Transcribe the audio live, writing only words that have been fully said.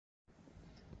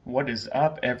What is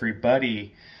up,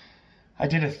 everybody? I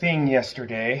did a thing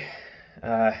yesterday.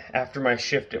 After my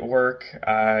shift at work,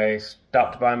 I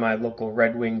stopped by my local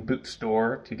Red Wing boot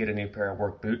store to get a new pair of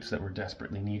work boots that were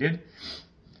desperately needed.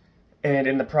 And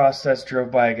in the process, drove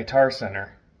by a Guitar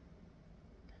Center.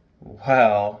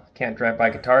 Well, can't drive by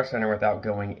Guitar Center without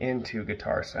going into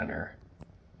Guitar Center.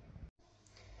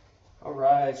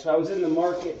 Alright, so I was in the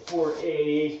market for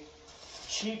a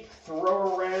cheap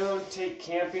throw around, take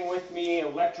camping with me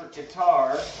electric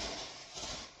guitar,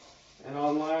 and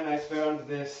online I found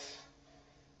this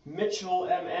Mitchell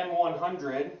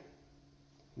MM100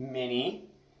 mini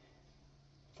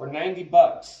for 90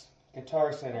 bucks.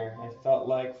 Guitar Center. I felt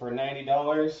like for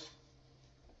 $90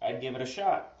 I'd give it a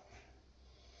shot.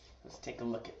 Let's take a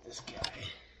look at this guy.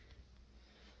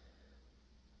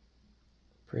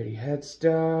 Pretty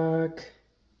headstock.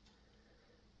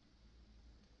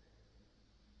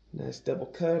 Nice double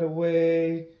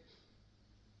cutaway,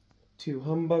 2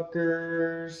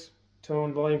 humbuckers,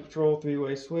 tone volume control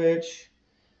 3-way switch,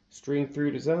 string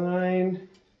through design,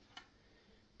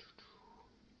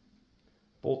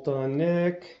 bolt on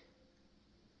neck.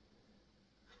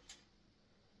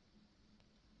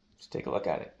 Let's take a look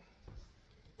at it.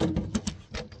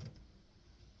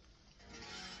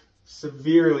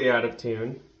 Severely out of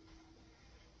tune.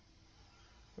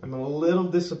 I'm a little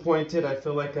disappointed. I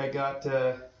feel like I got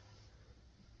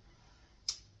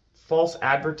false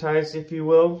advertised, if you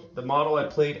will. The model I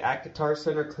played at Guitar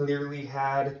Center clearly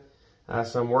had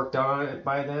some work done on it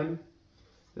by them.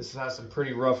 This has some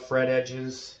pretty rough fret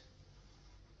edges.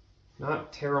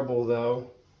 Not terrible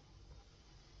though,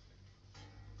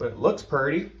 but it looks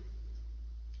pretty.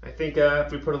 I think if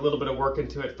we put a little bit of work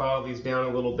into it, file these down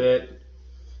a little bit,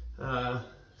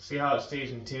 see how it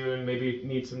stays in tune, maybe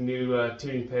need some new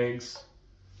tuning pegs.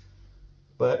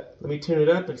 But let me tune it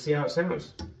up and see how it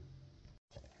sounds.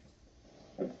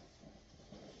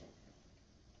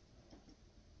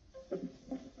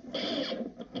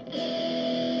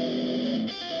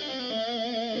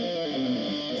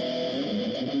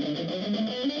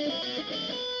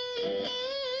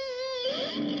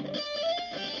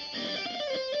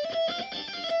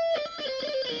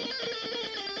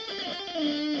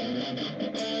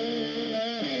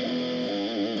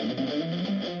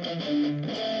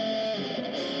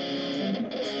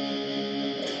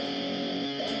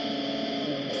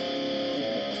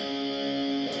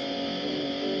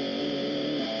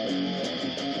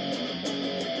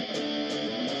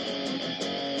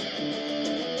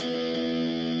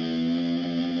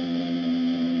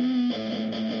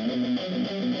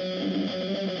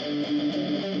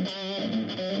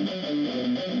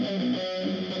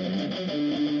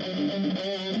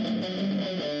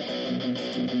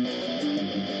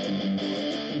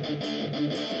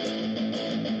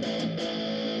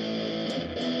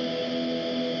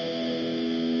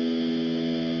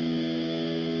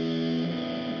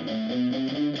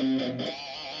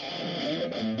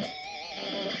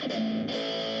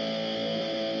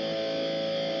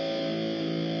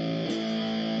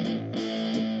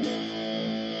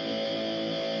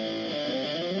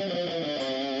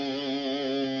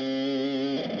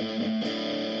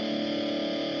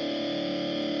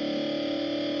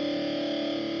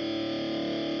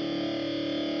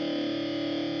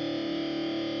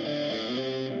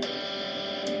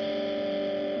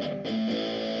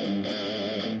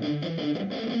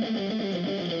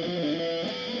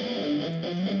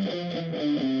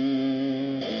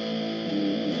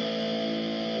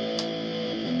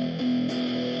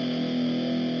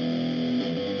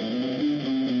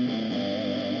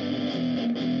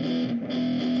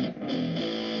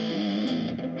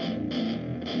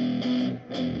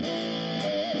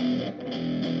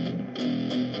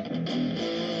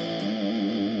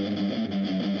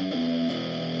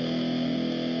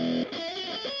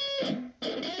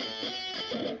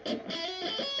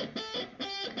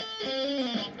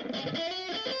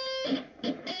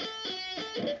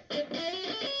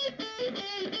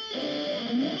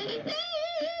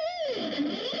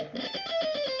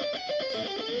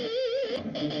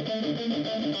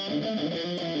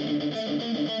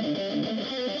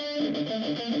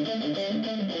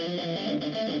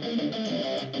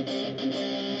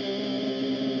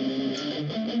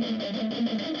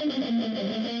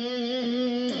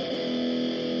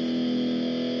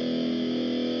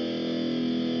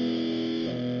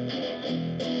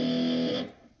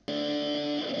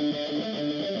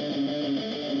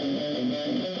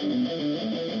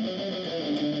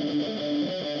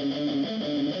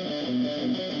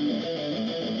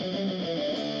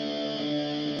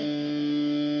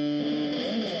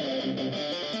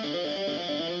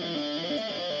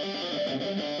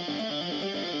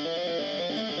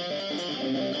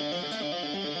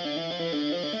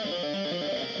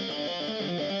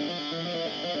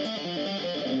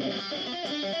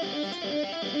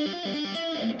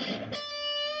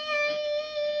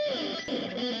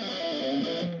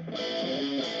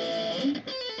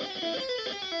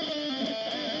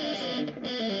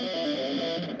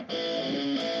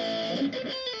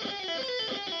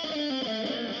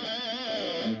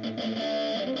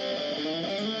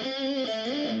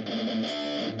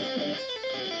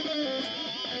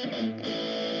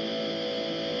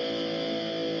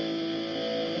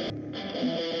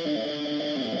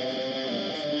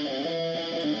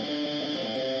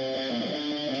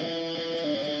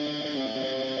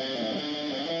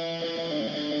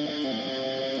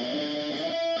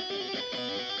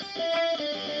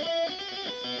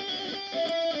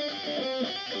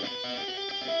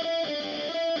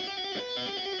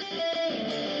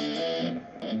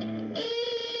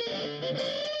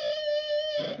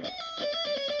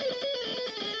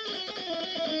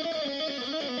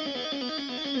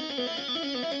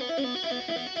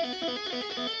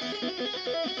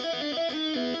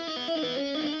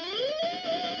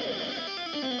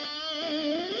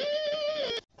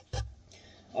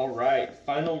 Alright,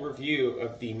 final review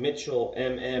of the Mitchell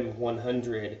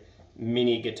MM100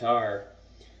 mini guitar.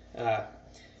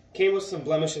 Came with some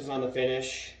blemishes on the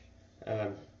finish.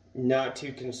 Not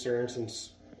too concerned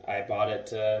since I bought it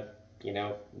to,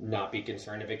 not be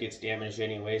concerned if it gets damaged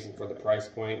anyways, and for the price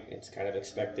point, it's kind of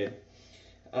expected.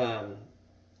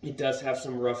 It does have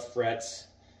some rough frets,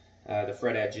 the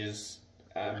fret edges,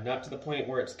 not to the point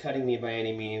where it's cutting me by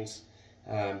any means.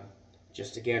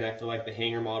 Just again, I feel like the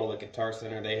hanger model at Guitar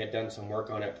Center, they had done some work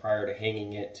on it prior to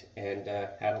hanging it and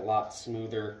had a lot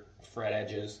smoother fret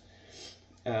edges.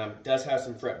 Does have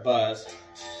some fret buzz,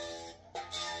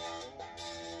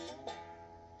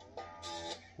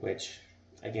 which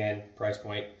again, price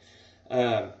point.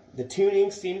 The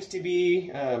tuning seems to be,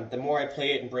 the more I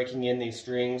play it and breaking in these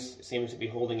strings, it seems to be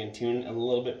holding in tune a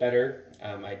little bit better.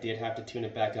 I did have to tune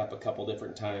it back up a couple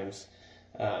different times.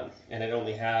 And it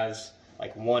only has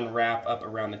like one wrap up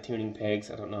around the tuning pegs.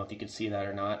 I don't know if you could see that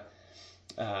or not.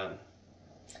 But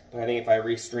I think if I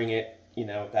restring it,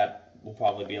 that will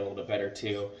probably be a little bit better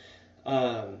too.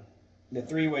 The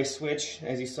three-way switch,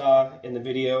 as you saw in the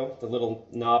video, the little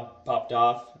knob popped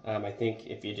off. I think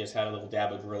if you just had a little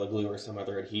dab of Gorilla Glue or some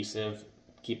other adhesive,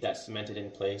 keep that cemented in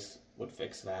place, would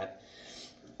fix that.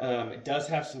 It does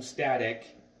have some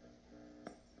static.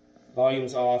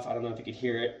 Volume's off. I don't know if you could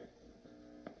hear it.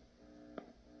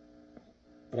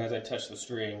 But as I touch the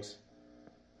strings,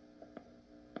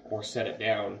 or set it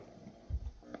down,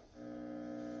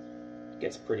 it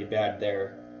gets pretty bad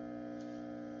there.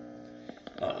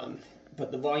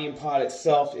 But the volume pot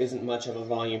itself isn't much of a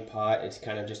volume pot. It's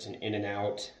kind of just an in and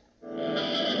out.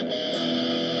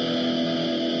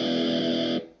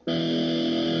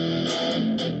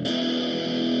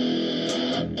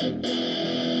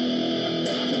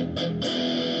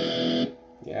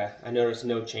 Yeah, I noticed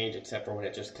no change except for when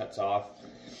it just cuts off.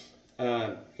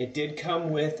 It did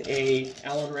come with a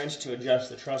Allen wrench to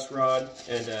adjust the truss rod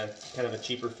and kind of a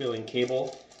cheaper filling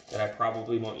cable that I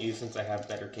probably won't use since I have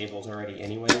better cables already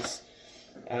anyways.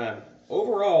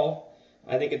 Overall,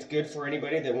 I think it's good for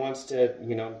anybody that wants to,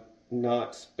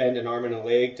 not spend an arm and a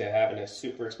leg to having a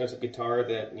super expensive guitar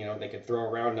that, they could throw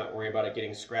around, not worry about it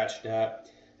getting scratched up.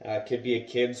 Could be a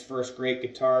kid's first great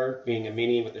guitar, being a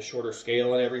mini with a shorter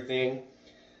scale and everything.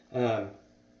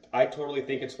 I totally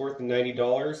think it's worth the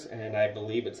 $90, and I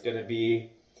believe it's going to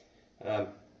be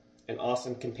an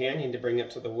awesome companion to bring up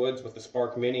to the woods with the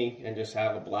Spark Mini and just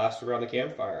have a blast around the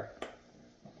campfire.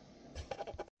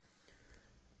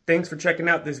 Thanks for checking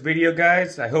out this video,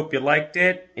 guys. I hope you liked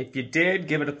it. If you did,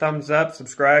 give it a thumbs up,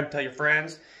 subscribe, tell your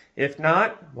friends. If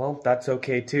not, well, that's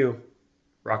okay too.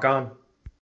 Rock on.